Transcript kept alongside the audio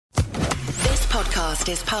podcast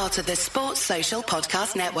is part of the Sports Social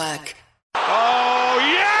Podcast Network. Oh,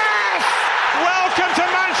 yes! Welcome to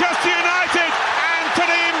Manchester United,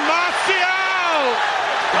 Anthony Martial!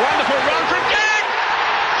 Wonderful run from Giggs!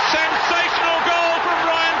 Sensational goal from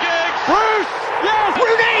Ryan Giggs! Bruce! Yes!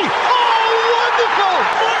 Rooney! Oh, wonderful!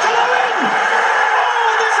 Martin!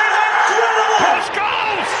 Oh, this is incredible! Post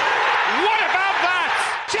goals! What about that?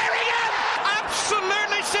 Sheringham!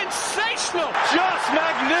 Absolutely sensational! Just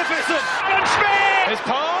magnificent! And Smith! His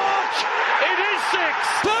punch! It is six!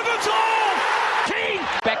 Liverpool! Keane!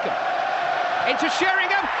 Beckham into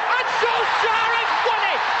Sheringham and Solskjaer has won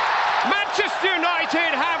it! Manchester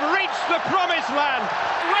United have reached the promised land.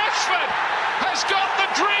 Rashford has got the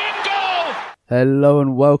dream goal! Hello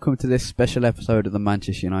and welcome to this special episode of the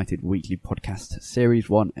Manchester United Weekly Podcast, Series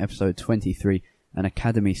 1, Episode 23, an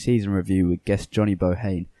Academy season review with guest Jonny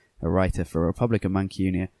Bohane, a writer for Republic of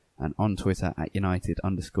Mancunia and on Twitter at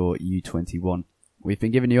United_U21. We've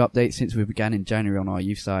been giving you updates since we began in January on our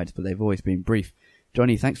youth sides, but they've always been brief.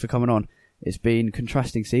 Jonny, thanks for coming on. It's been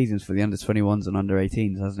contrasting seasons for the under-21s and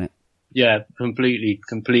under-18s, hasn't it? Yeah,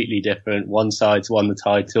 completely different. One side's won the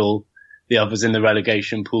title, the other's in the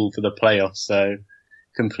relegation pool for the playoffs, so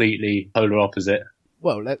completely polar opposite.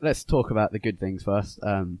 Well, let's talk about the good things first.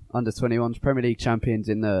 Under-21s Premier League champions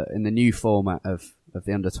in the new format of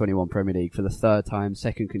the under-21 Premier League for the third time,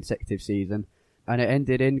 second consecutive season. And it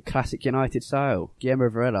ended in classic United style. Guillermo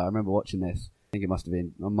Varela, I remember watching this. I think it must have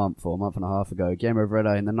been a month and a half ago. Guillermo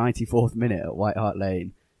Varela in the 94th minute at White Hart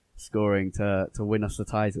Lane, scoring to win us the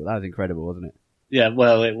title. That was incredible, wasn't it? Yeah,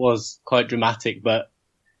 well, it was quite dramatic, but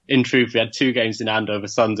in truth, we had 2 games in hand over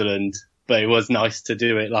Sunderland, but it was nice to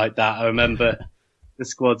do it like that. I remember the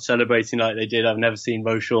squad celebrating like they did. I've never seen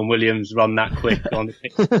Roshawn Williams run that quick on the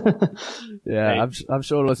pitch. Yeah, I'm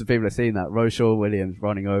sure lots of people have seen that. Roshawn Williams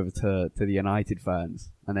running over to the United fans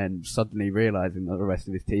and then suddenly realising that the rest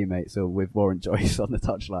of his teammates are with Warren Joyce on the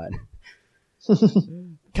touchline.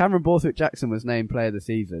 Cameron Borthwick-Jackson was named Player of the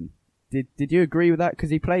Season. Did you agree with that? Because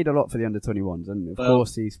he played a lot for the under-21s, and of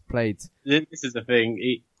course he's played. This is the thing.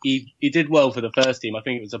 He did well for the first team. I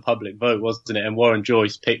think it was a public vote, wasn't it? And Warren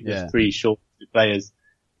Joyce picked the 3 short players.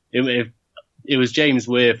 It was James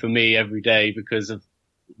Weir for me every day because of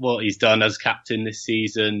what he's done as captain this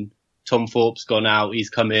season. Tom Thorpe's gone out. He's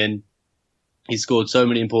come in. He's scored so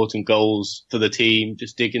many important goals for the team,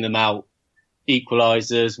 just digging them out.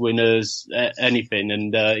 Equalisers, winners, anything.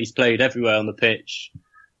 And he's played everywhere on the pitch.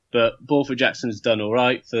 But Borthwick-Jackson's done all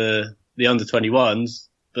right for the under-21s.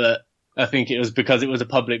 But I think it was because it was a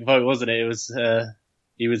public vote, wasn't it? It was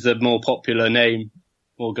he was a more popular name,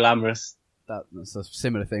 more glamorous. That's a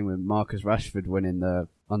similar thing with Marcus Rashford winning the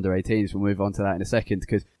under-18s. We'll move on to that in a second,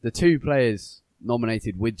 because the 2 players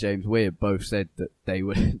nominated with James Weir both said that they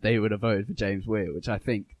would have voted for James Weir, which I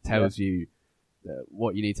think tells you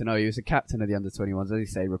what you need to know. He was a captain of the under-21s, as you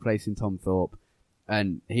say, replacing Tom Thorpe,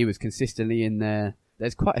 and he was consistently in there.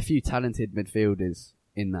 There's quite a few talented midfielders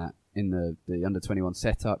in the under-21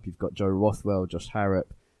 setup. You've got Joe Rothwell, Josh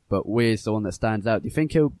Harrop, but Weir's the one that stands out. Do you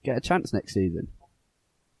think he'll get a chance next season?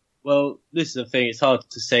 Well, this is the thing. It's hard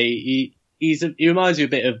to say. He reminds me a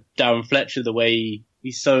bit of Darren Fletcher, the way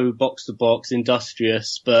he's so box to box,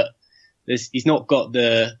 industrious, but he's not got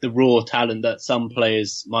the raw talent that some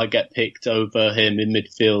players might get picked over him in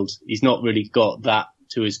midfield. He's not really got that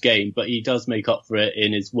to his game, but he does make up for it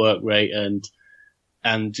in his work rate and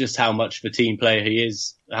just how much of a team player he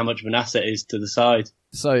is, how much of an asset he is to the side.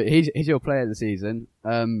 So he's your player of the season.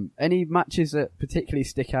 Any matches that particularly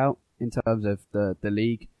stick out in terms of the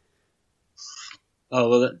league? Oh,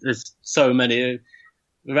 well, there's so many.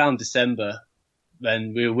 Around December,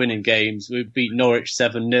 when we were winning games, we beat Norwich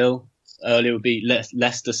 7-0. Earlier we beat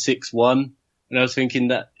Leicester 6-1. And I was thinking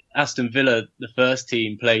that Aston Villa, the first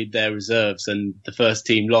team, played their reserves and the first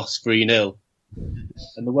team lost 3-0.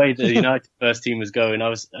 And the way the United first team was going,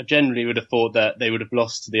 I generally would have thought that they would have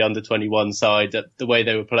lost to the under-21 side. That the way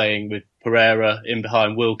they were playing with Pereira in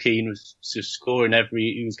behind, Will Keane was just scoring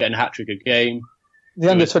he was getting a hat-trick a game. The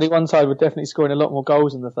under-21 side were definitely scoring a lot more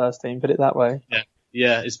goals than the first team, put it that way.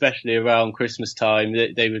 Yeah, especially around Christmas time,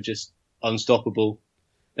 they were just unstoppable.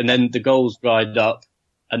 And then the goals dried up,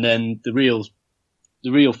 and then the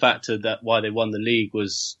real factor that why they won the league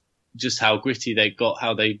was just how gritty they got,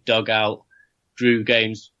 how they dug out, drew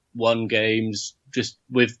games, won games, just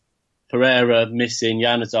with Pereira missing.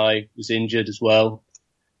 Januzaj was injured as well.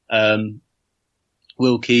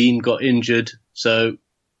 Will Keane got injured, so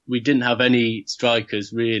we didn't have any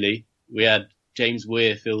strikers really. We had James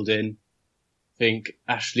Weir filled in. I think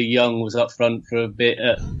Ashley Young was up front for a bit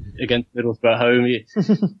against Middlesbrough at home. He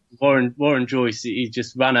Warren Joyce, he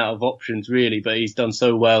just ran out of options really, but he's done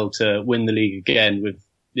so well to win the league again with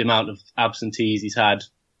the amount of absentees he's had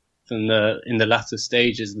in the latter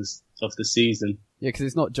stages of the season. Yeah, because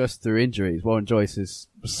it's not just through injuries. Warren Joyce has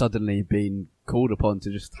suddenly been called upon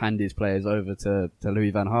to just hand his players over to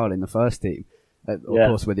Louis van Gaal in the first team. Of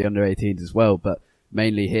course with the under-18s as well, but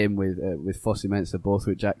mainly him with Fossey Mensah,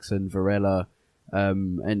 Borthwick Jackson, Varela,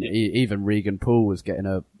 even Regan Poole was getting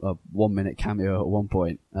a 1 minute cameo at one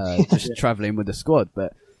point, just travelling with the squad.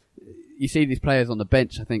 But you see these players on the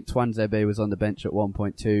bench. I think Twanzebe was on the bench at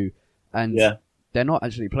 1.2, and they're not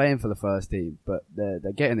actually playing for the first team, but they're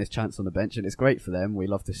getting this chance on the bench, and it's great for them. We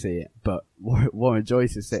love to see it. But Warren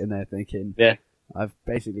Joyce is sitting there thinking, I've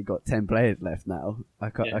basically got 10 players left now. I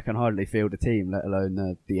can hardly field a team, let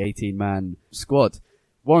alone the 18-man squad.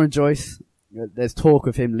 Warren Joyce, there's talk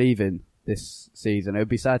of him leaving this season. It would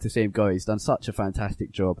be sad to see him go. He's done such a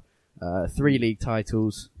fantastic job. 3 league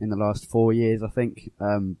titles in the last 4 years, I think.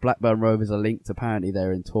 Blackburn Rovers are linked. Apparently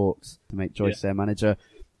they're in talks to make Joyce their manager.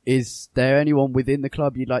 Is there anyone within the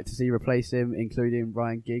club you'd like to see replace him, including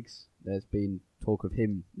Ryan Giggs? There's been talk of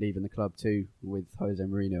him leaving the club too, with Jose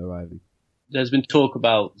Mourinho arriving. There's been talk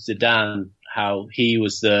about Zidane, how he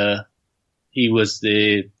was the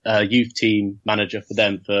youth team manager for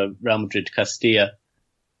them, for Real Madrid Castilla.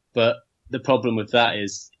 But the problem with that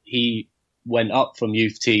is he went up from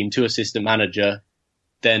youth team to assistant manager,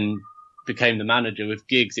 then became the manager. With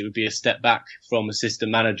Giggs, it would be a step back from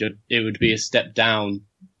assistant manager. It would be a step down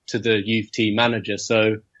to the youth team manager.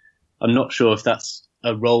 So I'm not sure if that's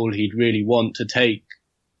a role he'd really want to take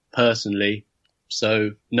personally.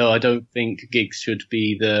 So no, I don't think Giggs should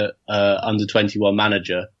be the under 21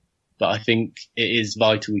 manager, but I think it is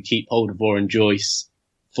vital we keep hold of Warren Joyce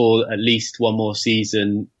for at least one more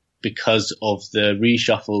season because of the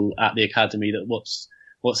reshuffle at the academy, that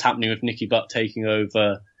what's happening with Nicky Butt taking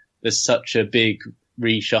over. There's such a big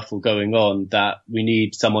reshuffle going on that we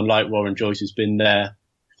need someone like Warren Joyce, who's been there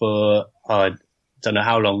for, I don't know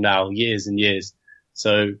how long now, years and years.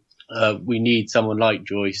 So we need someone like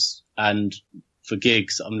Joyce. And for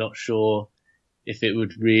Giggs, I'm not sure if it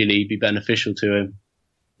would really be beneficial to him.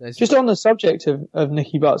 Just on the subject of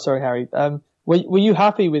Nicky Butt, sorry, Harry, were you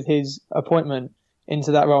happy with his appointment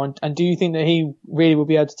into that role? And do you think that he really will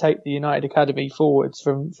be able to take the United Academy forwards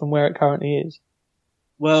from where it currently is?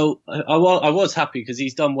 Well, I was happy because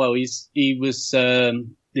he's done well. He was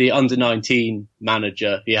the under-19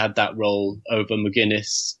 manager. He had that role over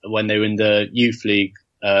McGuinness when they were in the youth league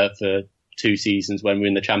for 2 seasons when we were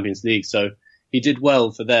in the Champions League. So he did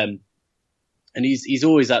well for them. And he's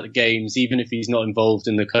always at the games, even if he's not involved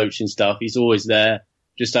in the coaching stuff. He's always there,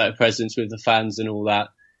 just out of presence with the fans and all that.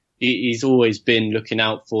 He's always been looking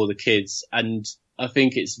out for the kids. And I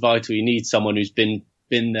think it's vital. You need someone who's been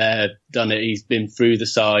there, done it. He's been through the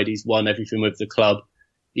side. He's won everything with the club.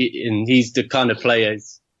 And he's the kind of player,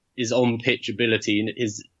 his on-pitch ability and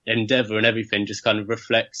his endeavour and everything just kind of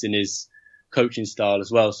reflects in his coaching style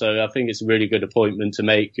as well. So I think it's a really good appointment to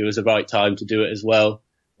make. It was the right time to do it as well.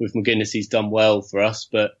 With McGuinness, he's done well for us,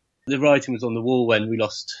 but the writing was on the wall when we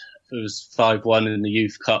lost. It was 5-1 in the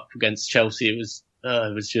Youth Cup against Chelsea. It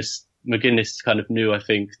was just McGuinness kind of knew, I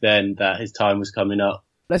think, then that his time was coming up.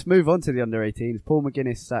 Let's move on to the under-18s. Paul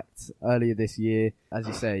McGuinness sacked earlier this year, as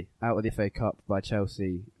you say, out of the FA Cup by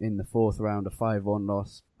Chelsea in the 4th round, a 5-1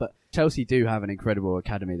 loss. But Chelsea do have an incredible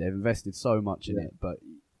academy. They've invested so much in it, but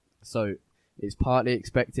so it's partly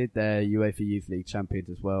expected. They're UEFA Youth League champions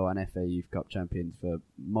as well and FA Youth Cup champions for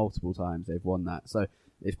multiple times. They've won that. So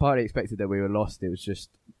it's partly expected that we were lost. It was just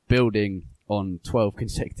building on 12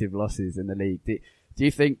 consecutive losses in the league. Do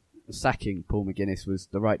you think sacking Paul McGuinness was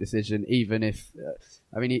the right decision, even if,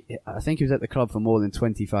 I think he was at the club for more than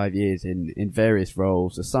 25 years in various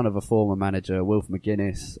roles, the son of a former manager, Wilf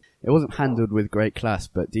McGuinness. It wasn't handled with great class,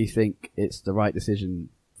 but do you think it's the right decision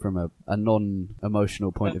from a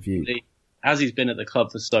non-emotional point of view? As he's been at the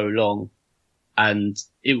club for so long, and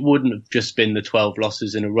it wouldn't have just been the 12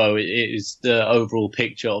 losses in a row. It is the overall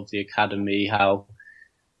picture of the academy, how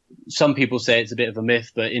some people say it's a bit of a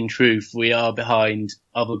myth, but in truth, we are behind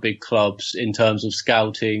other big clubs in terms of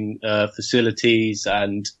scouting, facilities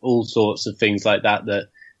and all sorts of things like that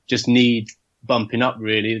just need bumping up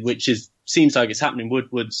really, seems like it's happening.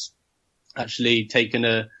 Woodward's actually taken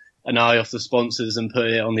an eye off the sponsors and put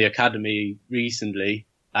it on the academy recently,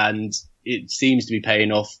 and it seems to be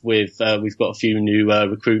paying off with, we've got a few new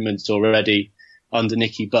recruitments already under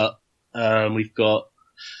Nicky Butt. We've got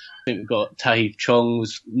Tahith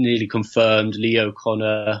Chong's nearly confirmed, Leo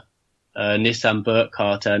Connor, Nissan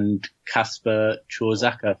Burkhardt and Kasper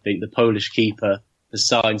Chorzaka, I think, the Polish keeper, has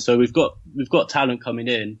signed. So we've got talent coming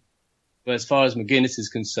in, But as far as McGuinness is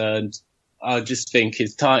concerned, I just think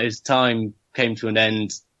his time came to an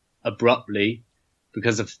end abruptly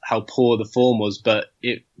because of how poor the form was. But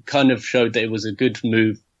it kind of showed that it was a good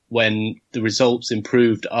move when the results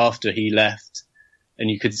improved after he left. And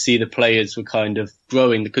you could see the players were kind of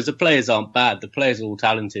growing, because the players aren't bad. The players are all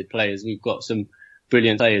talented players. We've got some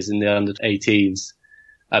brilliant players in the under 18s,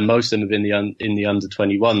 and most of them have been in the under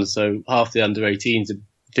 21s. So half the under 18s are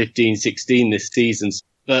 15, 16 this season.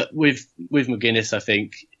 But with McGuinness, I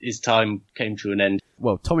think his time came to an end.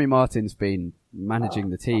 Well, Tommy Martin's been managing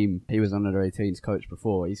the team. He was under 18s coach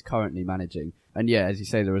before. He's currently managing. And yeah, as you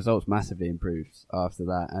say, the results massively improved after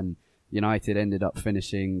that. And United ended up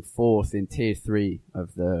finishing 4th in Tier 3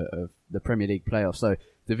 of the Premier League playoffs. So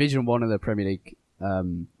Division 1 of the Premier League,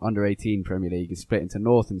 under 18 Premier League, is split into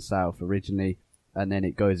North and South originally, and then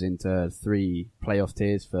it goes into 3 playoff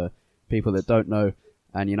tiers for people that don't know.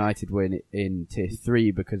 And United were in Tier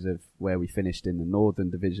 3 because of where we finished in the Northern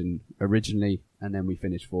Division originally, and then we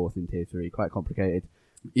finished 4th in Tier 3. Quite complicated.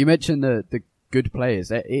 You mentioned the good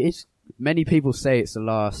players. It is, many people say it's the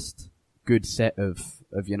last good set of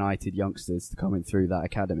United youngsters coming through that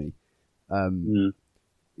academy. Do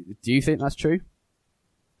you think that's true?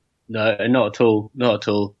 No, not at all. Not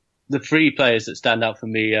at all. The 3 players that stand out for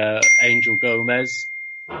me are Angel Gomez,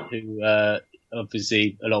 who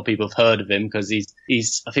obviously a lot of people have heard of him because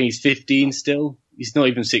I think he's 15 still. He's not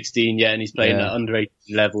even 16 yet, and he's playing at under 18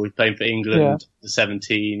 level. He's playing for England, the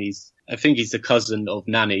 17. I think he's the cousin of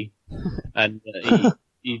Nani, and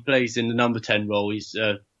he plays in the number 10 role. He's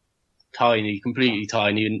tiny, completely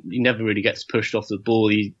tiny, and he never really gets pushed off the ball.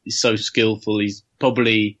 He's so skillful. He's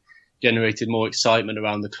probably generated more excitement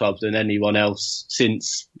around the club than anyone else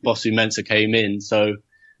since Bosu Mensah came in. So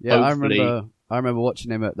yeah, I remember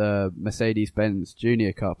watching him at the Mercedes-Benz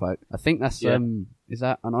Junior Cup. I think that's is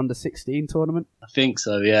that an under 16 tournament? I think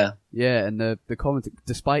so, yeah. Yeah, and the comment,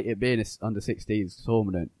 despite it being an under 16s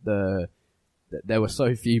tournament, there were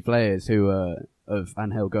so few players who were of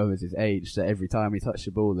Angel Gomez's age that every time he touched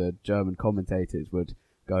the ball, the German commentators would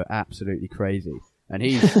go absolutely crazy. And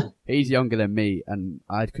he's younger than me, and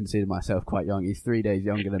I'd consider myself quite young. He's 3 days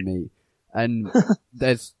younger than me, and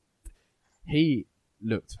he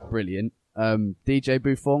looked brilliant. DJ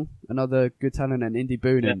Buffon, another good talent, and Indy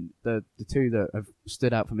Boonen, the two that have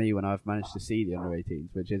stood out for me when I've managed to see the under 18s,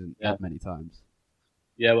 which isn't that many times.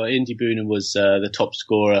 Yeah, well, Indy Boonen was the top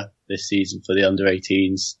scorer this season for the under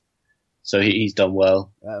 18s, so he's done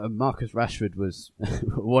well. Marcus Rashford was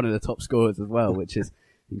one of the top scorers as well, which is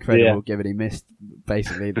incredible, given he missed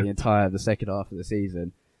basically the second half of the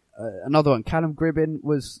season. Another one, Callum Gribbin,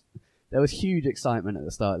 there was huge excitement at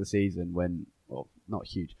the start of the season when, well, not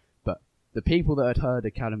huge, but the people that had heard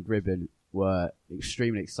of Callum Gribbin were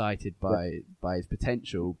extremely excited by his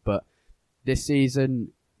potential. But this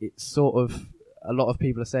season, it's sort of, a lot of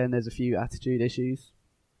people are saying there's a few attitude issues.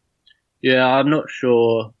 Yeah, I'm not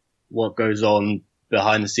sure what goes on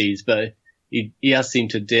behind the scenes, but he has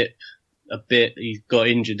seemed to dip a bit. He got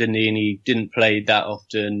injured, didn't he? And he didn't play that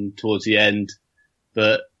often towards the end.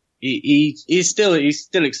 But he still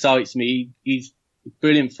excites me. He's a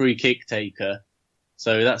brilliant free kick taker.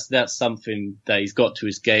 So that's something that he's got to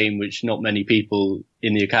his game, which not many people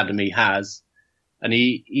in the academy has. And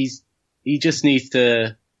he just needs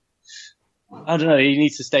to, I don't know, he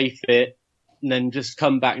needs to stay fit and then just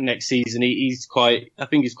come back next season. I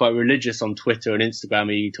think he's quite religious on Twitter and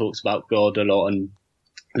Instagram. He talks about God a lot and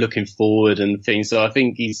looking forward and things. So I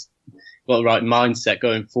think he's got the right mindset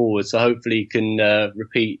going forward. So hopefully he can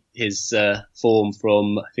repeat his form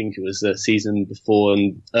from, I think it was the season before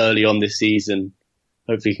and early on this season.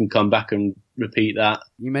 Hopefully he can come back and repeat that.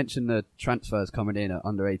 You mentioned the transfers coming in at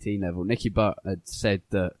under 18 level. Nicky Butt had said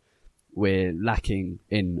that we're lacking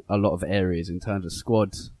in a lot of areas in terms of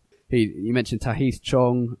squads. You mentioned Tahith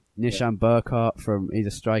Chong, Nishan Burkhardt he's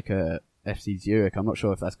a striker at FC Zurich. I'm not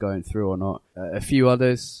sure if that's going through or not. A few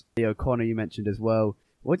others. The O'Connor you mentioned as well.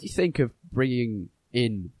 What do you think of bringing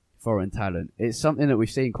in foreign talent? It's something that we've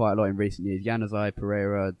seen quite a lot in recent years. Januzaj,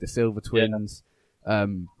 Pereira, the Silva twins.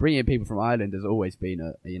 Bringing in people from Ireland has always been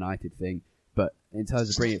a United thing. But in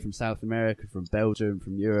terms of bringing it from South America, from Belgium,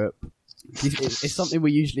 from Europe, it's something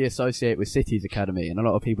we usually associate with City's academy, and a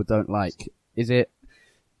lot of people don't like.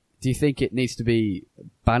 Do you think it needs to be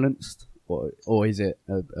balanced, or is it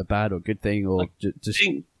a bad or good thing, or just?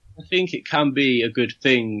 I think it can be a good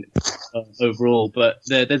thing overall, but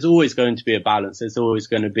there's always going to be a balance. There's always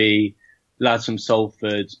going to be lads from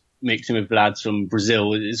Salford mixing with lads from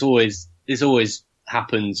Brazil. This always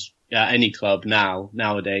happens at any club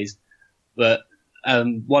nowadays. But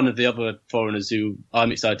one of the other foreigners who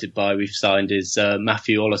I'm excited by we've signed is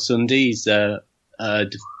Matthew Olasunde. He's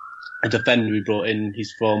a defender we brought in.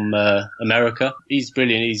 He's from America. He's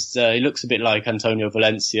brilliant. He looks a bit like Antonio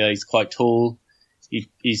Valencia. He's quite tall.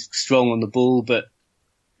 He's strong on the ball, but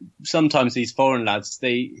sometimes these foreign lads,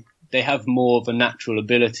 they have more of a natural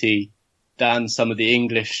ability than some of the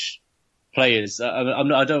English players.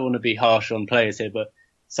 I don't want to be harsh on players here, but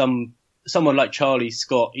someone like Charlie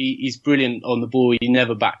Scott, he's brilliant on the ball. He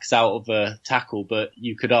never backs out of a tackle, but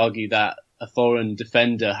you could argue that a foreign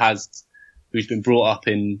defender who's been brought up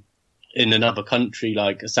in another country,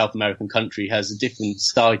 like a South American country, has a different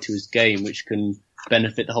side to his game, which can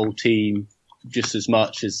benefit the whole team just as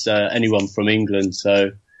much as anyone from England.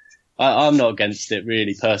 So I'm not against it,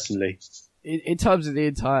 really, personally. In terms of the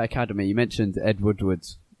entire academy, you mentioned Ed Woodward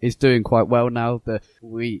is doing quite well now.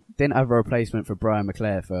 We didn't have a replacement for Brian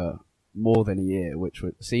McClare for more than a year, which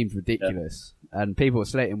seemed ridiculous. Yeah. And people were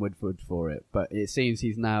slating Woodward for it, but it seems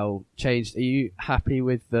he's now changed. Are you happy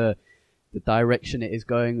with the direction it is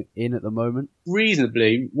going in at the moment?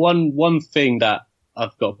 Reasonably. One thing that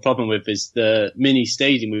I've got a problem with is the mini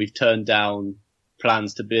stadium. We've turned down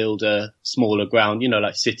plans to build a smaller ground,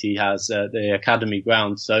 like City has the academy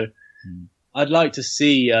ground. So I'd like to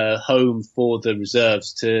see a home for the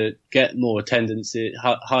reserves to get more attendances,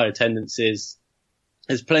 high attendances.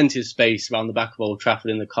 There's plenty of space around the back of Old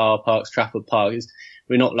Trafford in the car parks, Trafford Park.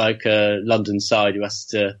 We're not like a London side who has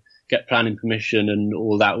to get planning permission and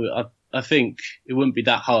all that. I think it wouldn't be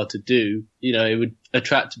that hard to do. It would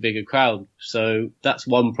attract a bigger crowd. So that's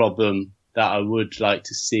one problem that I would like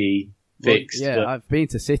to see fixed. Well, yeah, I've been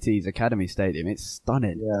to City's Academy Stadium. It's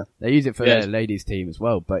stunning. Yeah. They use it for their ladies team as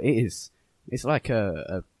well, but it's like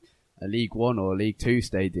a League One or League Two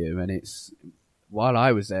stadium, and while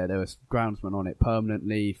I was there was groundsmen on it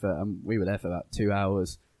permanently we were there for about 2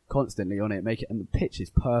 hours, constantly on it, and the pitch is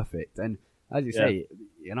perfect. And as you say,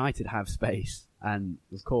 United have space, and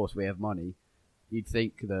of course we have money. You'd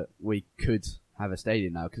think that we could have a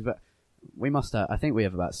stadium now, because we must have, I think we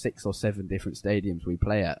have about 6 or 7 different stadiums we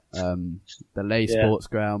play at. The Leigh Sports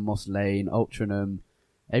Ground, Moss Lane, Altrincham,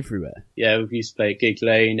 everywhere. Yeah, we used to play at Gig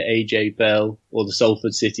Lane, AJ Bell, or the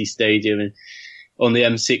Salford City Stadium. And on the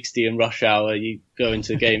M60 in rush hour, you go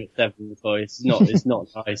into the game at 7 o'clock. It's not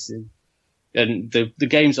nice. And the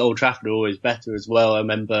games at Old Trafford are always better as well. I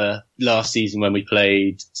remember last season when we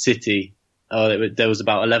played City, there was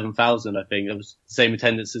about 11,000, I think. It was the same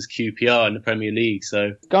attendance as QPR in the Premier League.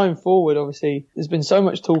 So going forward, obviously, there's been so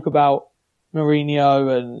much talk about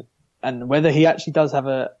Mourinho and whether he actually does have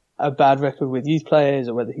a bad record with youth players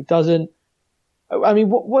or whether he doesn't. I mean,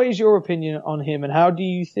 what is your opinion on him, and how do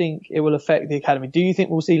you think it will affect the academy? Do you think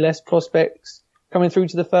we'll see less prospects coming through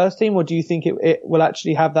to the first team, or do you think it will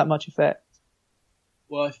actually have that much effect?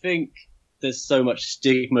 Well, I think there's so much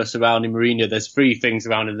stigma surrounding Mourinho. There's 3 things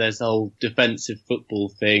around him. There's the whole defensive football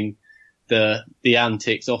thing, the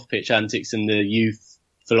antics, off-pitch antics, and the youth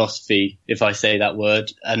philosophy, if I say that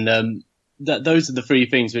word. And those are the 3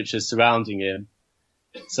 things which are surrounding him.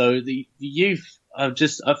 So the youth, I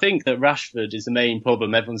think that Rashford is the main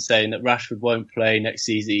problem. Everyone's saying that Rashford won't play next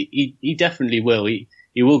season. He definitely will. He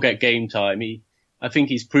will get game time. I think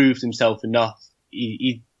he's proved himself enough.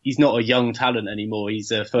 He's not a young talent anymore.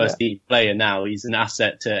 He's a first team player now. He's an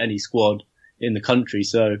asset to any squad in the country.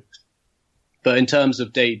 So, but in terms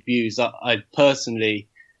of debuts, I personally,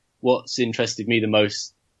 what's interested me the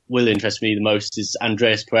most, will interest me the most, is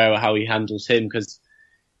Andreas Pereira, how he handles him, because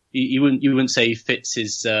you wouldn't say he fits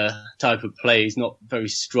his type of play. He's not very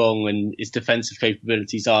strong, and his defensive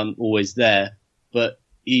capabilities aren't always there. But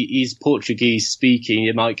he's Portuguese speaking.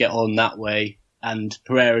 He might get on that way. And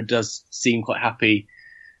Pereira does seem quite happy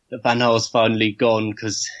that Van Gaal's finally gone,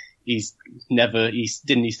 because he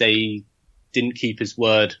didn't keep his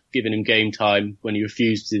word, giving him game time when he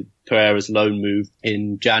refused Pereira's loan move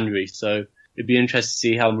in January. So it'd be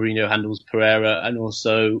interesting to see how Mourinho handles Pereira, and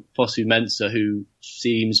also Fosu Mensah, who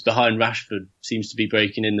seems behind Rashford, seems to be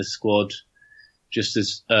breaking in the squad just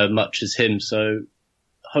as much as him. So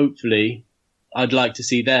hopefully I'd like to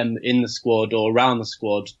see them in the squad or around the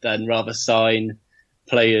squad than rather sign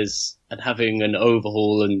players and having an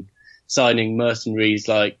overhaul and signing mercenaries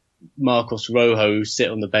like Marcos Rojo, who sit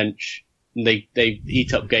on the bench and they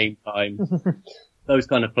eat up game time. Those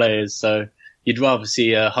kind of players. So you'd rather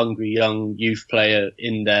see a hungry young youth player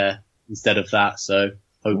in there instead of that. So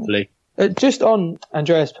hopefully. Just on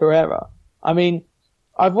Andreas Pereira, I mean,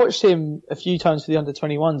 I've watched him a few times for the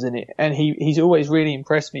under-21s in it, and he's always really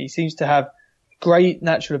impressed me. He seems to have great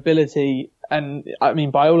natural ability, and I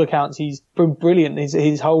mean, by all accounts, he's been brilliant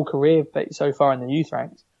his whole career so far in the youth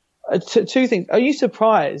ranks. 2 things. Are you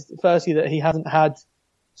surprised, firstly, that he hasn't had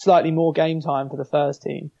slightly more game time for the first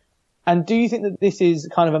team? And do you think that this is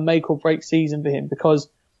kind of a make or break season for him? Because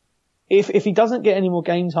if he doesn't get any more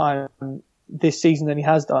game time this season than he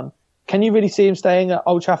has done, can you really see him staying at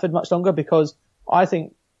Old Trafford much longer? Because I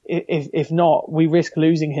think if not, we risk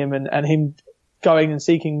losing him and him going and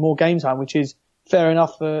seeking more game time, which is fair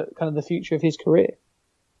enough for kind of the future of his career.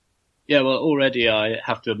 Yeah, well, already I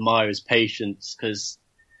have to admire his patience, because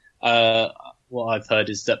what I've heard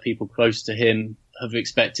is that people close to him have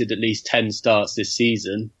expected at least 10 starts this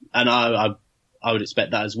season, and I would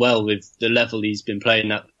expect that as well with the level he's been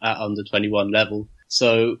playing at under 21 level.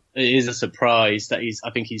 So it is a surprise that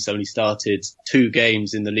I think he's only started 2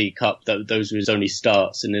 games in the League Cup. Those were his only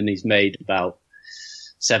starts, and then he's made about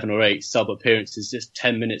 7 or 8 sub appearances, just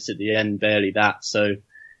 10 minutes at the end, barely that. So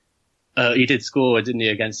he did score, didn't he,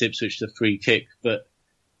 against Ipswich, the free kick, but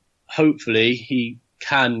hopefully he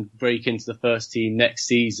can break into the first team next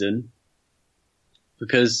season,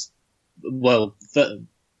 because, well,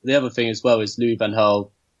 the other thing as well is Louis van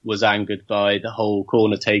Gaal was angered by the whole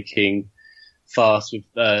corner taking farce with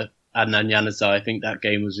Adnan Januzaj. I think that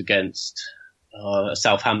game was against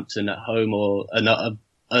Southampton at home, or an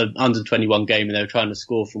under 21 game, and they were trying to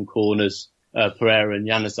score from corners, Pereira and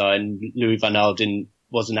Januzaj, and Louis van Gaal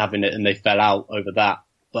wasn't having it, and they fell out over that.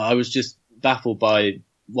 But I was just baffled by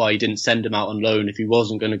why he didn't send him out on loan if he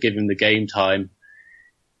wasn't going to give him the game time.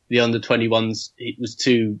 The under 21s, it was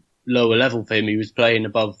too low a level for him. He was playing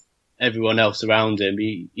above everyone else around him.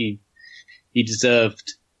 He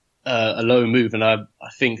deserved a low move, and I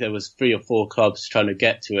think there was 3 or 4 clubs trying to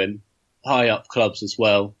get to him, high up clubs as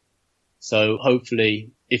well. So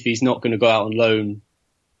hopefully, if he's not going to go out on loan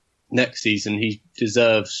next season, he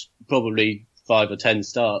deserves probably 5 or 10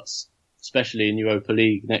 starts, especially in Europa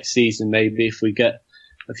League next season, maybe, if we get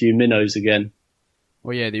a few minnows again.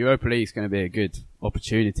 Well, yeah, the Europa League is going to be a good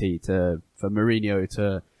opportunity for Mourinho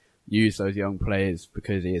to use those young players,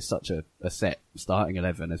 because he is such a set starting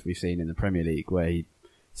 11, as we've seen in the Premier League, where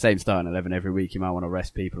same starting 11 every week. You might want to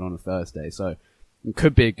rest people on a Thursday, so it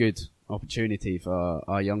could be a good opportunity for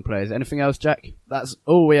our young players. Anything else, Jack? That's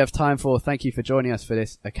all we have time for. Thank you for joining us for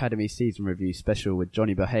this Academy Season Review special with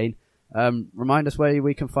Jonny Bohane. Remind us where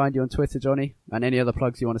we can find you on Twitter, Jonny, and any other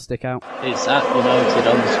plugs you want to stick out. It's at United_U21,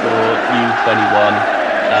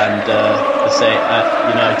 and I say at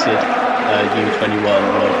United U21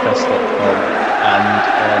 WordPress.com, and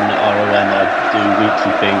on RON I do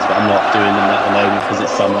weekly things, but I'm not doing them at the moment because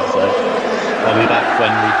it's summer, so I'll be back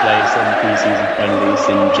when we play some pre-season friendlies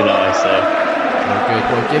in July. So very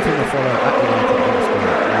good. Well, give him a follow at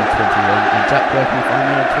United_U21, and Jack, where can you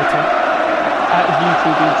find me on Twitter? At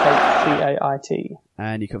UTD_TAIT.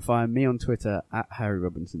 And you can find me on Twitter at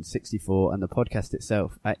HarryRobinson64, and the podcast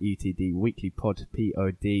itself at UTD Weekly Pod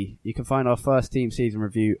POD. You can find our first team season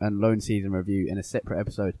review and loan season review in a separate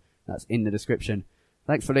episode. That's in the description.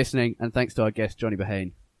 Thanks for listening, and thanks to our guest Jonny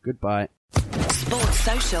Bohane. Goodbye. Sports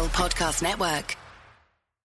Social Podcast Network.